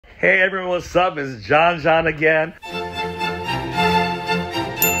Hey everyone, what's up? It's JHON-JHON again.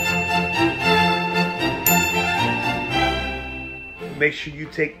 Make sure you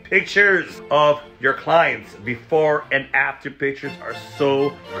take pictures of your clients. Before and after pictures are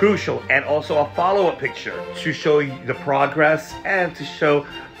so crucial, and also a follow-up picture to show you the progress and to show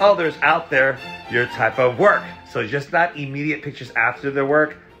others out there your type of work. So just not immediate pictures after the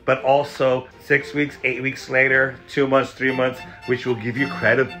work, but also 6 weeks, 8 weeks later, 2 months, 3 months, which will give you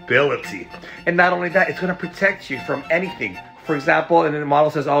credibility. And not only that, it's gonna protect you from anything. For example, and then the model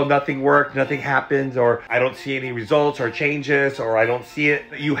says, oh, nothing worked, nothing happens, or I don't see any results or changes, or I don't see it.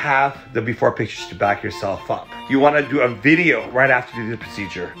 You have the before pictures to back yourself up. You wanna do a video right after you do the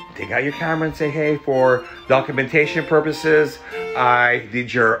procedure. Take out your camera and say, hey, for documentation purposes, I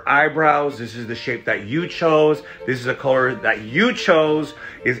did your eyebrows. This is the shape that you chose. This is the color that you chose.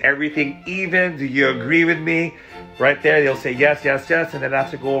 Is everything even? Do you agree with me? Right there, they'll say yes, yes, yes, and then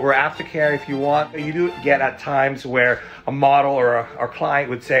have to go over aftercare if you want. You do get at times where a model or a client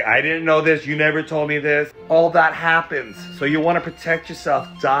would say, I didn't know this, you never told me this. All that happens. So you want to protect yourself,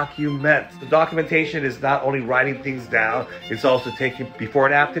 document. The documentation is not only writing things down, it's also taking before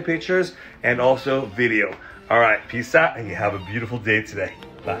and after pictures and also video. All right, peace out, and you have a beautiful day today.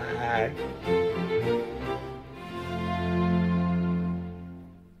 Bye.